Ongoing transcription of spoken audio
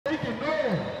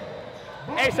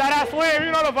Hey, shout out Slim,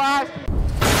 you know the vibes.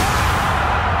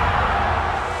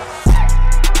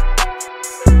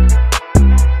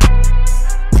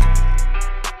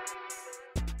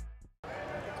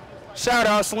 Shout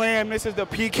out Slim, this is the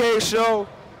PK show.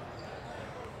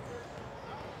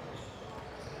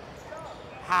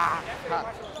 Hi.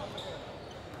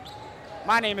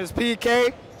 My name is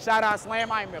PK. Shout out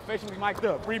Slam, I am officially mic'd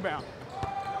up. Rebound.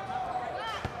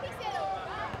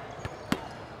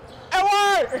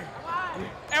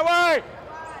 Hey, wait!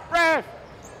 Ref,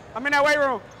 I'm in that weight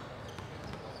room.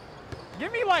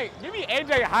 Give me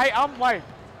AJ height.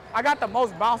 I got the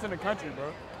most bounce in the country,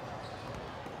 bro.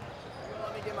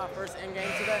 Let me get my first in game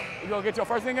today. You gonna get your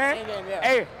first in game? In game, yeah.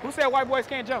 Hey, who said white boys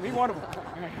can't jump? He one of them.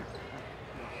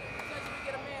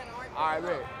 All right,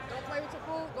 man. Don't play with your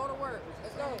food. Go to work.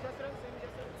 Let's go.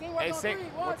 Teamwork Hey, on say, three.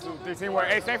 1, 2, 3, teamwork.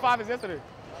 Hey, say 5 is yesterday.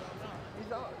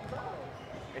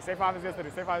 Hey, say 5 is yesterday.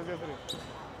 Say 5 is yesterday.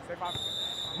 Say 5.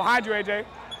 Behind you, AJ.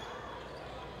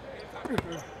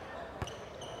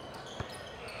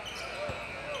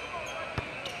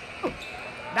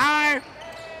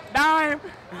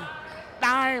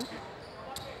 Dime.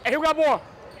 Hey, who got more?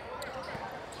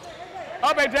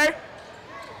 Up, AJ.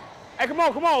 Hey, come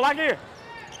on, lock in.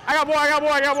 I got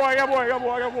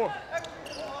more.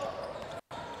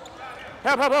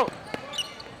 Help.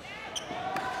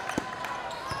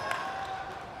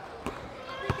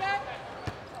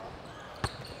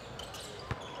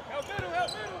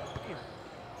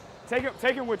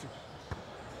 Take him with you.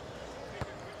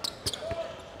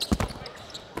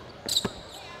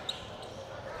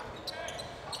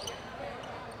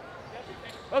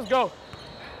 Let's go.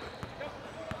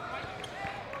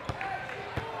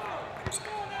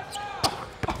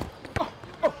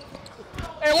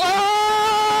 Hey, wait!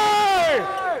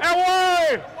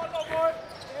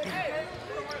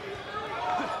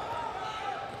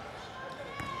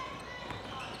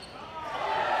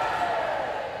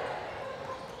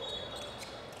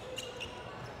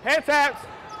 Head taps.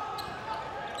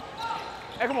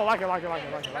 Hey, come on, like it.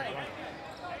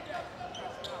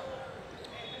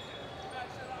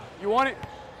 You want it?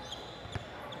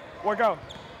 Work out.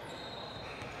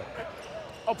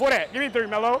 Oh, pull that. Give me 3,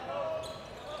 Melo.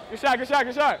 Good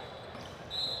shot.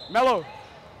 Melo.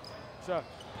 Shot.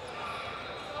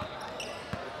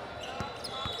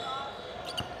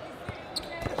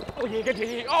 Oh, yeah,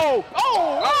 good. Oh!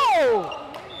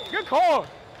 Good call.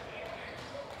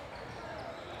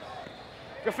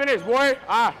 Good finish, boy.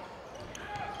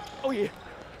 Oh, yeah.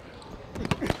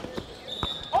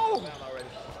 Oh!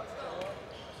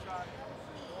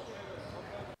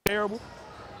 Terrible.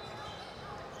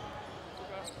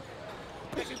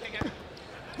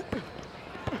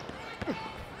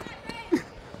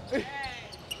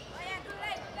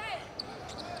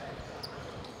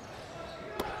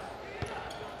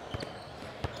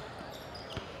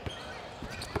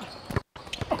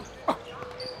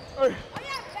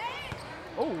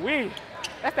 Oh, wee.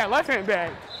 That's that left hand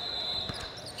bag.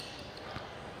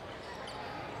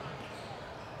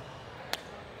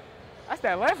 That's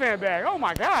that left hand bag. Oh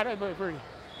my God, that's really pretty.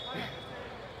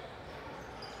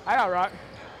 I got rock.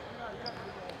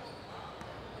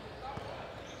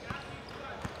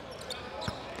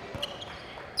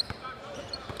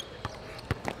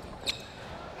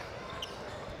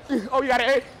 Oh, you got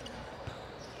it, A.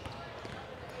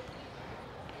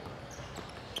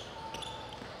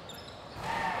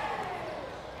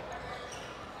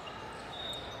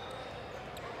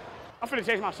 I'm finna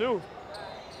change my shoes.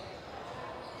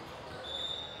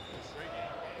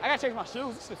 I gotta change my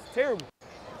shoes. This is terrible.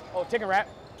 Oh, take a wrap.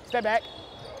 Step back.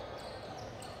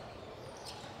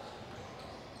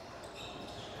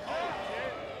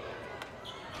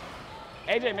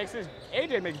 AJ makes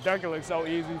dunking look so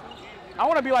easy. I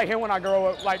want to be like him when I grow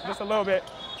up, like just a little bit.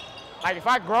 Like if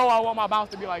I grow, I want my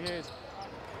bounce to be like his.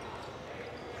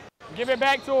 Give it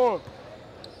back to him.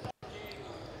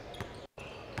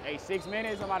 Hey, 6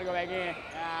 minutes. I'm about to go back in.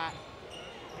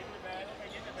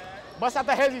 Bust out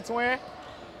the hezzy, twin.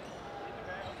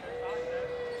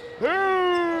 Get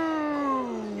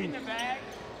in the bag.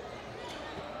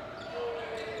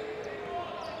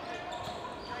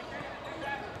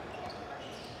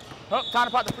 Oh, time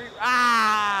to pop the free.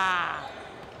 That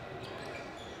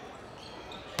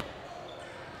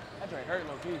joint hurt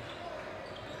low key.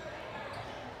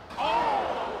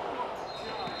 Oh!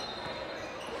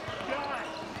 God.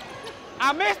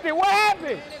 I missed it. What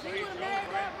happened?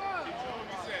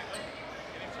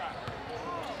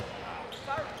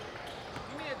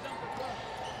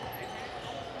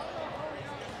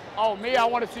 Oh, me, I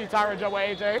want to see Tyron jump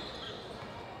with AJ.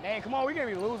 Man, come on, we can't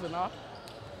be losing, huh?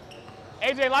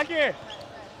 AJ, lock in.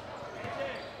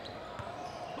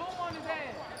 Boom on his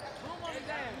ass.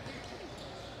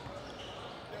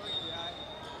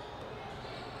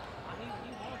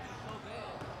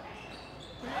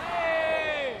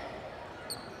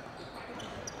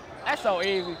 That's so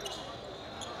easy.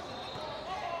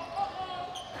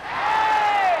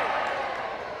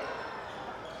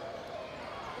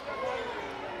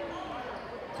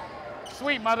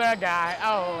 Sweet mother of God.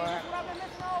 Oh.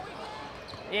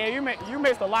 Yeah, you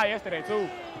missed a lot yesterday too.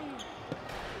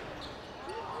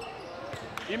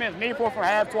 You missed me for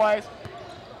half twice.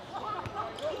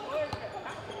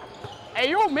 Hey,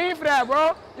 you were mean for that,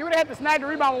 bro. You would have had to snag the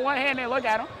rebound with one hand and look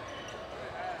at him.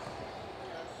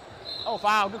 Oh,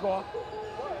 foul. Good call.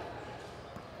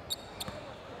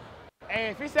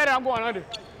 Hey, if he said it, I'm going under.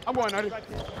 I'm going under.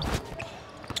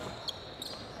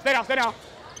 Stay down, stay down.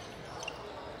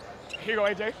 Here you go,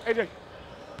 AJ. AJ.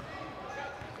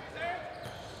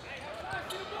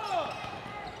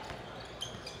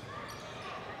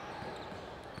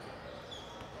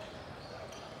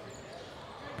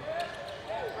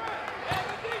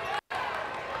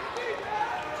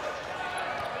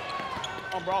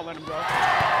 Oh, bro, let him go.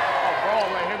 Oh, bro,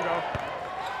 let him go.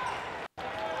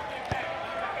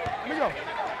 Let me go.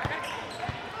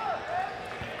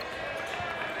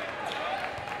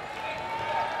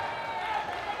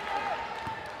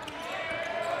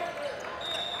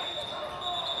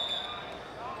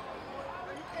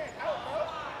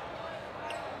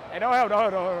 Hey, don't help,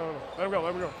 don't help. Let him go,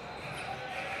 let him go.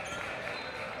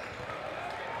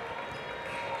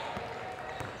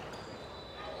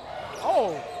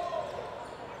 Oh.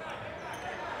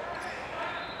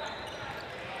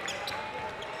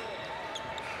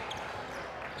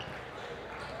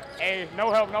 Hey,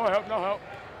 no help, no help, no help.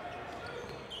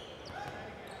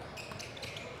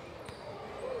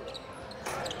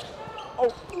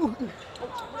 Oh.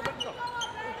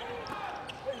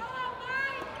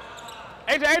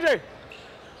 AJ, AJ.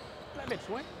 That bitch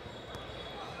swing.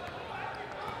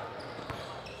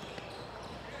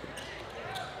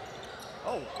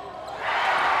 Oh.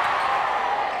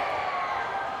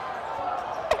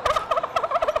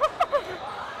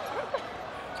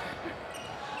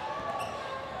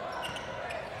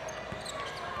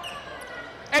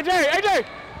 AJ, AJ.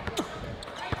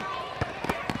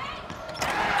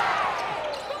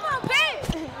 Come on, babe.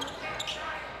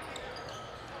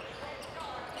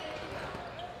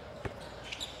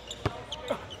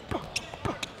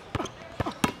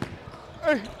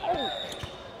 Hey. Oh.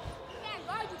 Can't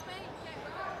guard you, Peyton. Can't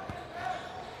guard.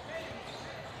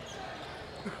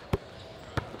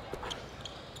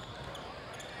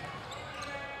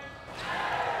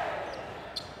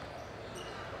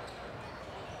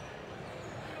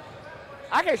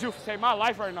 I can't shoot to save my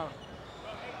life right now.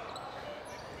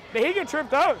 Did he get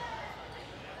tripped up?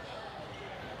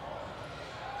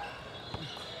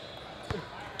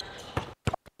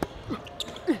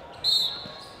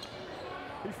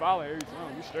 He fouled every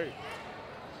time. You straight.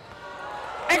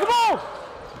 Hey, come on!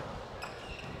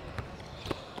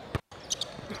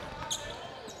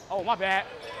 Oh, my bad.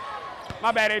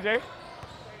 My bad, AJ.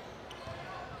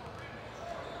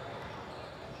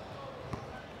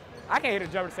 I can't hit a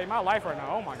jumper to save my life right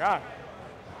now. Oh, my God.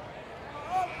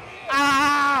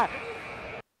 Ah!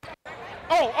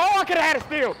 Oh, I could have had a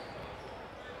steal.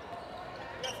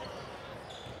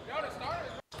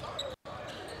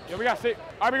 Yeah, we got 6.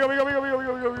 All right, we go.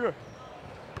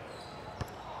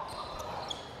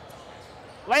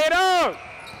 Lay it up.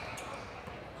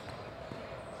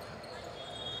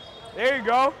 There you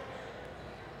go.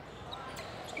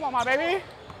 Come on, my baby.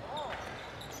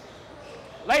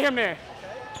 Lay him there.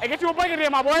 Hey, get you a bucket there,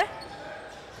 my boy.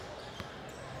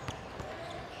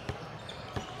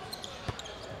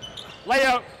 Lay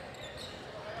up.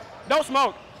 Don't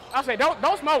smoke. I say,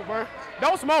 don't smoke, bro.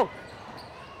 Don't smoke.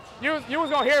 You was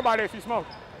gonna hear about it if you smoke.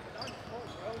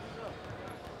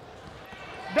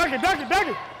 Dunk it.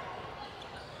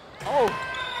 Oh,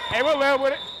 hey, we'll live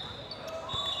with it.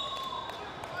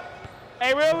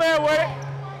 Hey, we'll live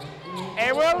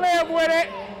with it.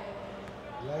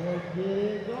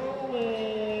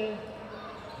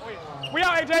 We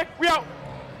out, AJ. We out.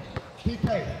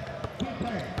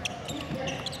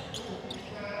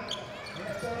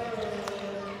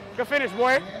 Good finish,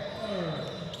 boy.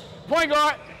 Point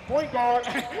guard. Y'all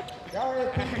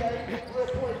heard PK. Real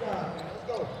point guard. Let's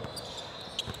go.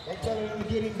 They tell him to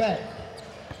get him back.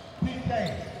 PK.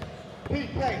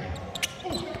 Ooh,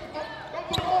 don't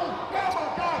put it on. Oh my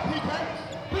God, PK.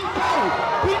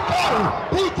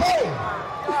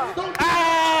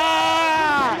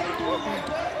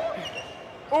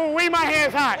 Oh, my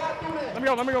hand's hot. Let me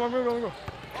go.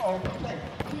 Oh,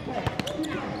 PK.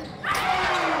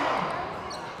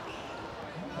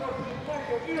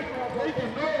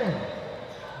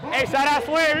 Hey, shout out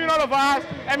Slim, you know the vibes.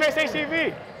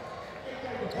 MSHTV.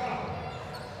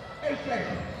 AJ.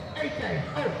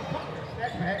 Oh,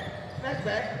 snatch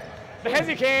back. The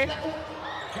hezzy can.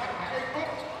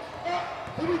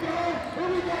 Here we go.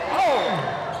 Oh.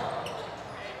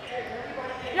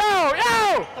 Yo,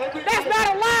 that's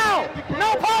not allowed.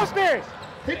 No posters.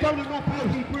 Here comes the no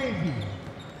post he brings you.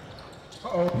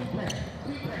 Uh-oh, he passed.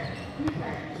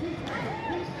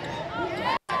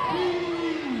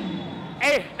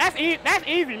 Hey, that's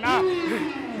easy now.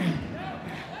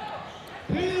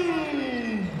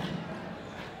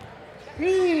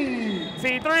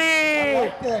 C3.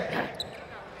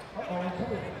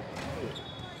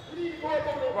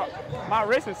 My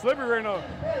wrist is slippery right now.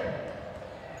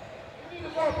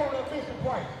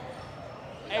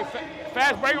 Hey,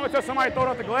 fast break him until somebody throw it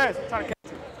off the glass. I'm trying to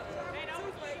catch it.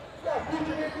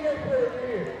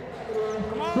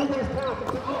 Come on.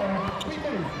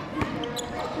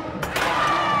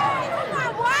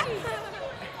 What?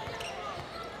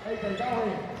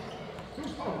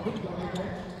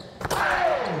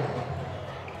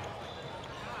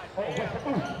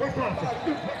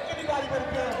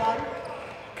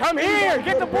 Come here,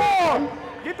 get the ball.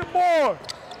 Get the ball.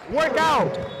 Work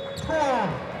out.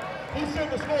 He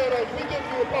sent the square though. We give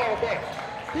you a ball back.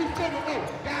 He sent it in.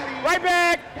 Right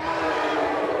back.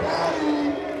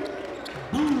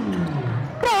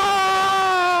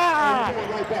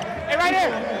 Hey, right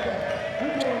there.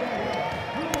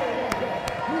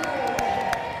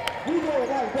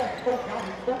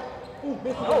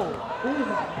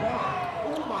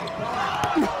 Oh my God.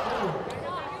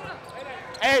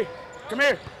 Hey, come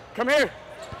here. Come here.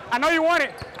 I know you want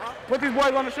it. Put these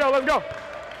boys on the show. Let's go.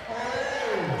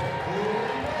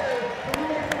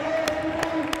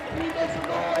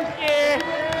 Yeah.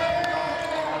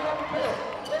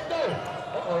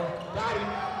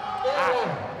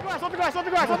 Off the glass. Go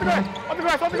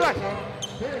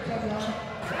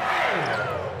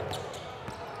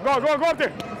up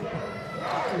there.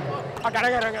 I got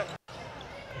it.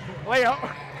 Lay up.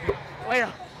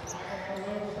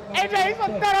 AJ, he's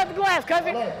supposed to throw out the glass,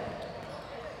 cousin.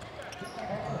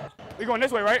 We going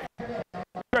this way, right?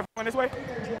 Going this way?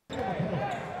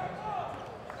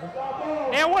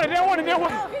 They don't want it.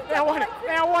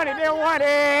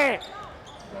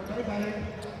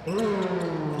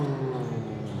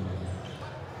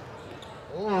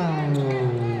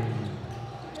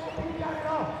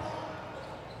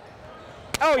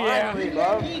 Oh yeah. Hey,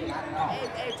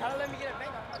 try to let me get it back.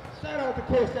 Shout out to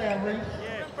Coach Sam Reese.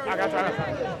 I got you.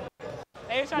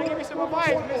 Hey, he's trying to give me some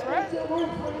advice, Miss Red.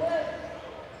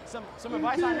 Some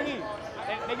advice I need.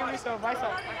 They give me some advice I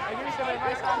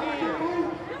need.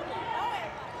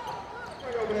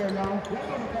 Over there, y'all.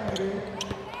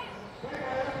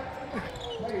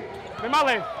 In my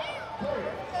lane.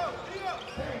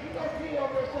 Hey, you know T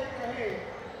over there shaking her head.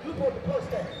 You supposed to push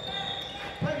that.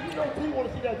 Hey, you know T want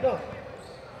to see that dunk.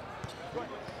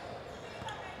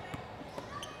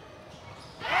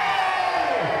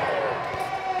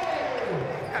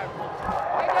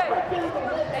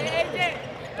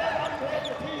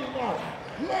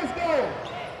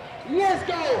 Let's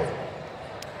go!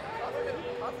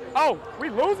 Oh, we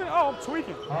losing? Oh, I'm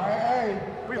tweaking. All right,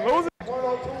 We losing? 102,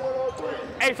 103.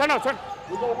 Hey, turn.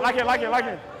 Like it. We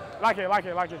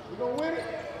gonna win it?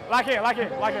 Like it.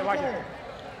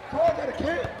 Call that a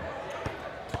kid.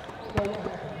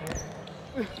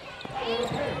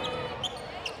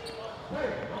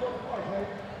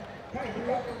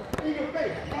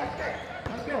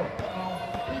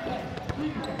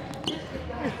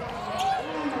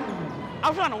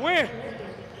 I'm trying to win.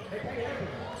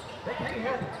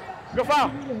 Good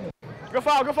foul.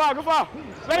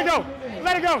 Let it go.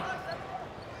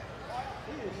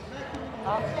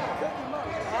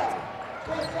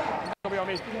 It'll be on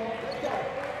me.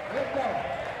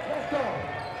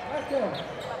 Let's go.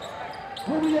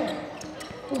 Where we at?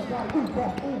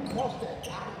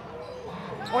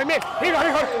 Oh, he missed. Here you go.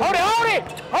 Hold it.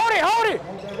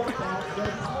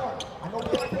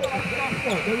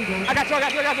 I got you.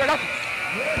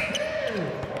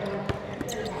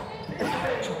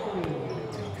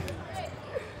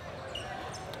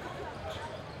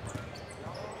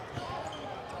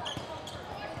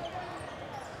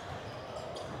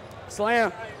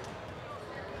 Slam.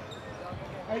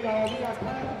 Hey, y'all, we got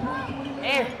time for 20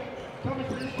 minutes. Coming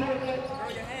to this court, man. Throw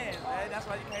your hand, man. That's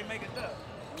why you can't make it up.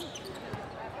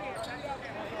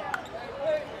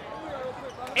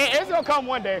 It's gonna come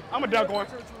one day. I'm gonna dunk one.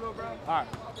 All right.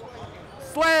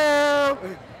 Slam.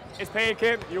 It's Peyton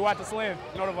Kemp. You watch the slam.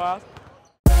 You know the vibes.